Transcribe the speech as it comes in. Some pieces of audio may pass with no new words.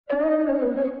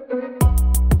Hello,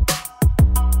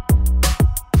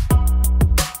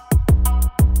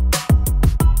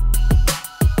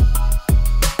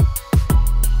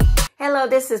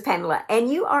 this is Pamela,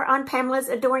 and you are on Pamela's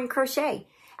Adoring Crochet.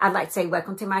 I'd like to say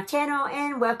welcome to my channel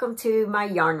and welcome to my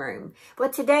yarn room. Well,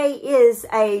 today is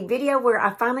a video where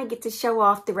I finally get to show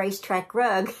off the racetrack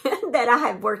rug that I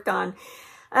have worked on.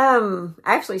 I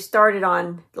actually started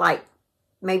on like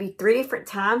maybe 3 different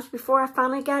times before I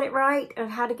finally got it right of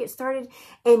how to get started.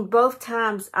 And both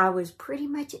times I was pretty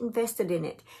much invested in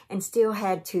it and still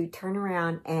had to turn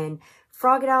around and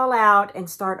frog it all out and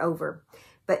start over.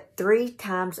 But 3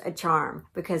 times a charm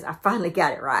because I finally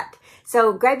got it right.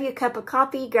 So grab you a cup of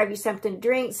coffee, grab you something to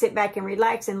drink, sit back and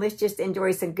relax, and let's just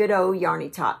enjoy some good old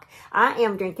yarny talk. I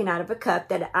am drinking out of a cup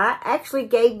that I actually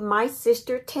gave my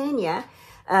sister Tanya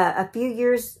a few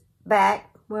years back.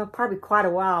 Well, probably quite a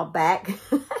while back,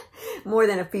 more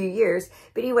than a few years.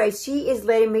 But anyway, she is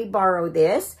letting me borrow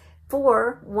this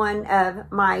for one of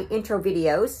my intro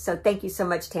videos. So thank you so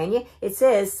much, Tanya. It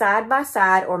says, side by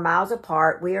side or miles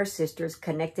apart, we are sisters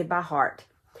connected by heart.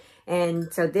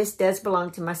 And so this does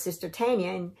belong to my sister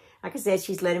Tanya. And like I said,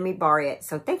 she's letting me borrow it.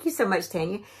 So thank you so much,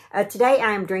 Tanya. Today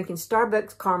I am drinking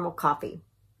Starbucks caramel coffee.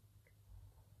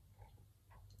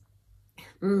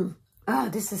 Oh,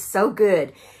 this is so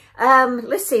good.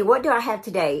 Let's see, what do I have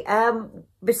today?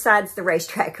 Besides the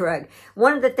racetrack rug.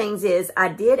 One of the things is I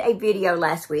did a video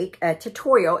last week, a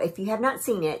tutorial, if you have not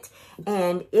seen it,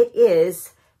 and it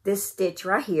is this stitch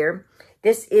right here.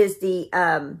 This is the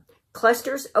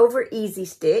Clusters Over Easy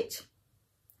stitch.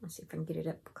 Let's see if I can get it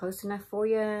up close enough for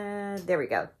you. There we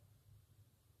go.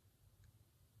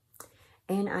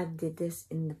 And I did this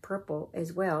in the purple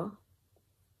as well.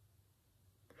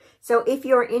 So if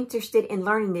you're interested in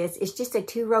learning this, it's just a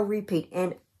 2-row repeat.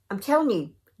 And I'm telling you,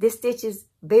 this stitch is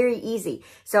very easy.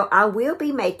 So I will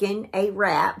be making a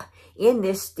wrap in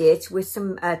this stitch with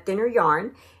some thinner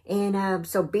yarn. And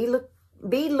so be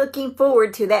looking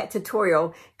forward to that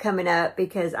tutorial coming up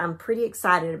because I'm pretty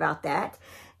excited about that.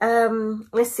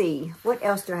 Let's see, what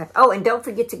else do I have? Oh, and don't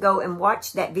forget to go and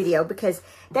watch that video because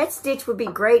that stitch would be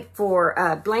great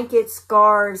for blankets,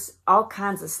 scarves, all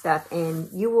kinds of stuff. And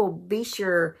you will be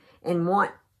sure and want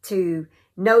to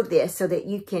know this so that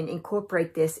you can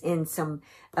incorporate this in some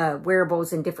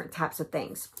wearables and different types of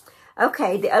things.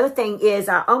 Okay, the other thing is,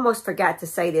 I almost forgot to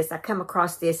say this. I come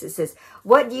across this. It says,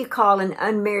 what do you call an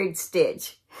unmarried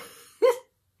stitch?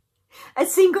 A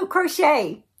single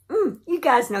crochet. You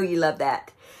guys know you love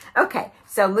that. Okay,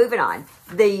 so moving on.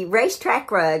 The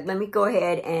racetrack rug, let me go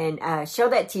ahead and show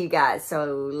that to you guys. So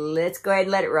let's go ahead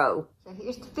and let it roll. So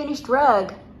here's the finished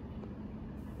rug.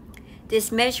 This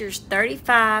measures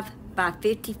 35 by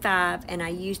 55, and I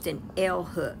used an L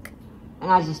hook.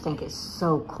 And I just think it's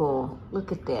so cool.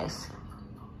 Look at this.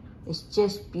 It's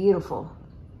just beautiful.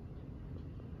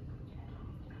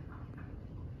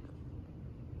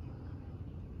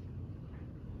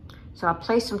 So I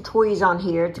placed some toys on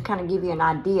here to kind of give you an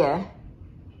idea.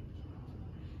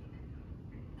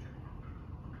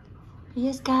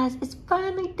 Yes, guys, it's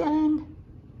finally done.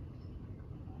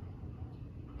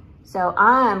 So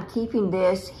I'm keeping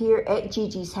this here at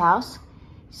Gigi's house.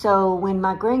 So when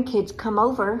my grandkids come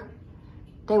over,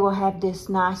 they will have this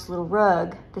nice little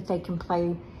rug that they can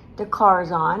play their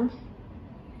cars on.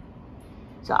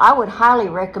 So I would highly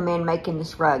recommend making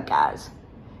this rug, guys.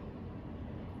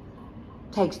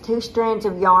 Takes 2 strands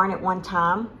of yarn at one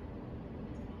time.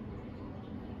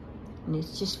 And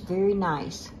it's just very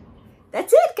nice.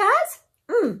 That's it, guys.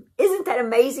 Isn't that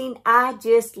amazing? I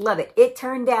just love it. It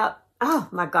turned out, oh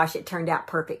my gosh, it turned out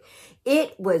perfect.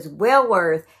 It was well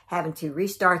worth having to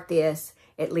restart this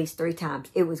at least 3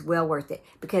 times. It was well worth it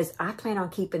because I plan on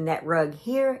keeping that rug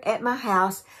here at my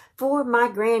house for my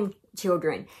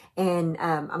grandchildren. And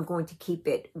I'm going to keep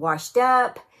it washed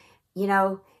up. You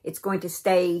know, it's going to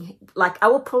stay, like I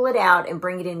will pull it out and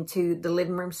bring it into the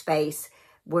living room space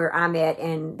where I'm at.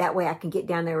 And that way I can get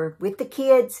down there with the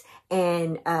kids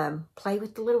and play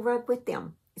with the little rug with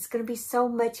them. It's going to be so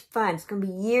much fun. It's going to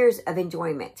be years of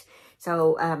enjoyment.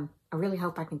 So I really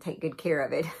hope I can take good care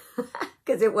of it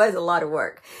because it was a lot of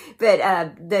work. But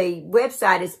the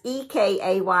website is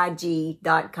ekayg.com,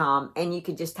 and you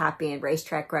can just type in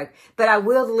racetrack rug. But I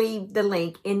will leave the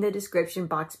link in the description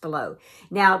box below.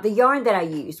 Now, the yarn that I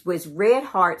used was Red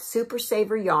Heart Super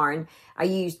Saver yarn. I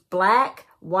used black,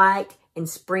 white, and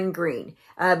spring green.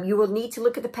 You will need to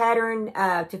look at the pattern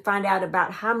to find out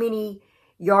about how many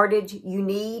yardage you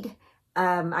need.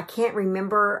 I can't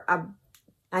remember.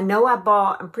 I know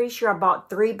I'm pretty sure I bought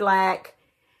 3 black,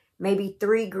 maybe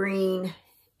 3 green,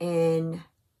 and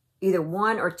either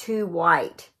 1 or 2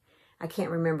 white. I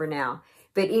can't remember now.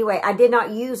 But anyway, I did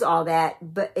not use all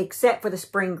that, but except for the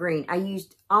spring green. I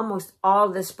used almost all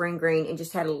the spring green and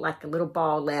just had like a little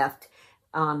ball left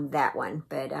on that one.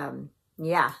 But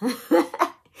yeah,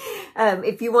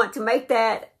 if you want to make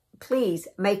that, please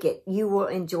make it. You will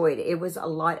enjoy it. It was a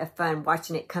lot of fun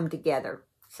watching it come together.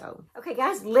 So, okay,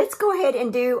 guys, let's go ahead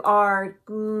and do our,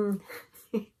 I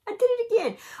did it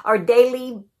again, our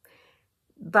daily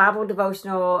Bible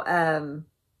devotional.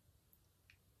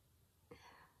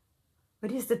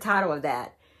 What is the title of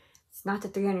that? It's not the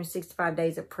 365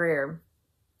 days of prayer.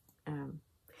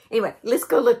 Anyway,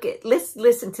 let's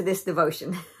listen to this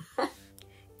devotion.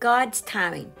 God's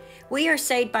timing. We are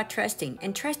saved by trusting,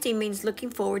 and trusting means looking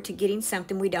forward to getting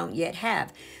something we don't yet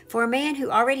have. For a man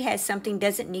who already has something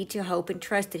doesn't need to hope and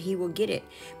trust that he will get it.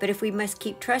 But if we must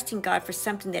keep trusting God for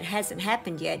something that hasn't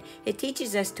happened yet, it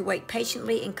teaches us to wait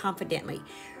patiently and confidently.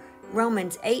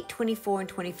 Romans 8:24 and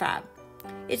 25.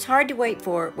 It's hard to wait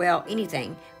for, well,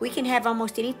 anything. We can have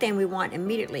almost anything we want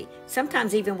immediately.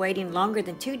 Sometimes even waiting longer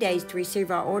than 2 days to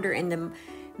receive our order in the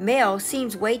mail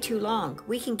seems way too long.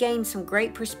 We can gain some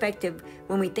great perspective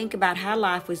when we think about how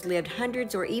life was lived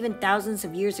hundreds or even thousands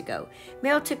of years ago.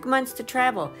 Mail took months to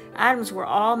travel. Items were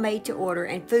all made to order,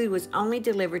 and food was only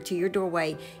delivered to your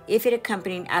doorway if it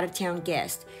accompanied out-of-town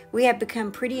guests. We have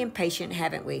become pretty impatient,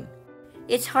 haven't we?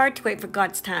 It's hard to wait for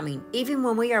God's timing. Even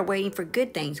when we are waiting for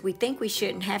good things, we think we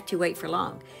shouldn't have to wait for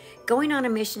long. Going on a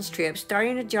missions trip,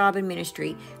 starting a job in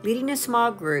ministry, leading a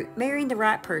small group, marrying the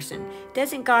right person.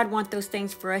 Doesn't God want those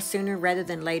things for us sooner rather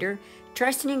than later?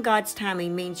 Trusting in God's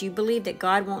timing means you believe that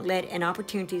God won't let an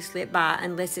opportunity slip by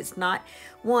unless it's not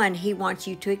one He wants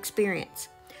you to experience.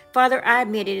 Father, I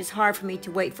admit it is hard for me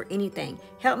to wait for anything.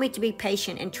 Help me to be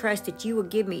patient and trust that you will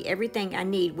give me everything I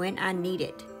need when I need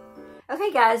it.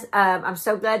 Okay, guys, I'm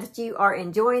so glad that you are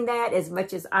enjoying that as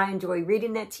much as I enjoy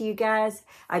reading that to you guys.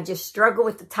 I just struggle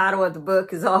with the title of the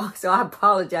book is all, so I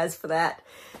apologize for that.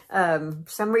 For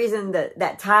some reason,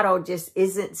 that title just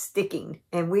isn't sticking,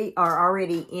 and we are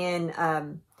already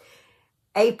in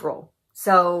April.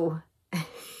 So,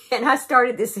 and I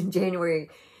started this in January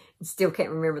and still can't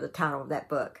remember the title of that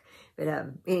book. But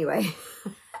anyway...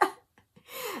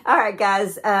 All right,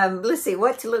 guys, let's see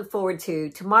what to look forward to.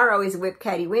 Tomorrow is Whip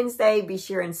Caddy Wednesday. Be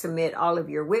sure and submit all of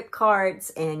your whip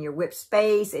cards and your whip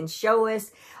space and show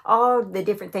us all the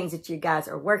different things that you guys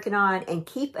are working on and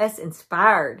keep us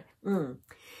inspired.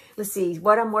 Let's see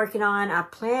what I'm working on. I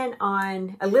plan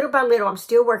on, little by little, I'm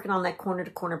still working on that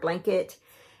corner-to-corner blanket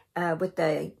with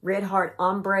the Red Heart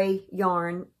Ombre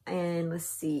yarn. And let's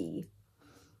see.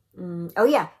 Oh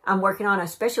yeah, I'm working on a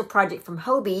special project from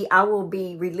Hobie. I will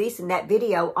be releasing that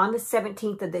video on the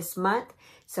 17th of this month,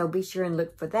 so be sure and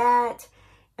look for that.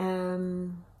 They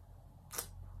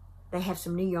have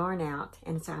some new yarn out,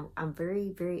 and so I'm very,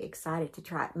 very excited to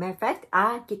try it. Matter of fact,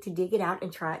 I get to dig it out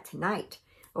and try it tonight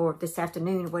or this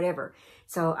afternoon or whatever.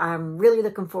 So I'm really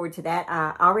looking forward to that.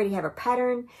 I already have a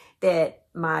pattern that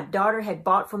my daughter had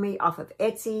bought for me off of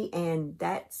Etsy, and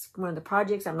that's one of the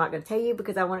projects I'm not going to tell you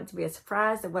because I want it to be a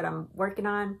surprise of what I'm working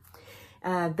on.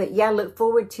 But yeah, look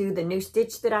forward to the new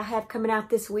stitch that I have coming out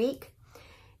this week,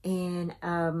 and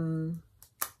the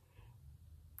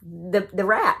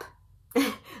wrap.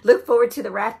 Look forward to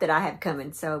the wrap that I have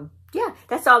coming. So yeah,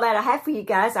 that's all that I have for you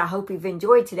guys. I hope you've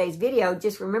enjoyed today's video.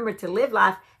 Just remember to live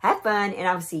life, have fun, and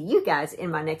I'll see you guys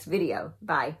in my next video.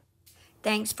 Bye.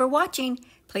 Thanks for watching.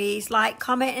 Please like,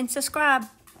 comment, and subscribe.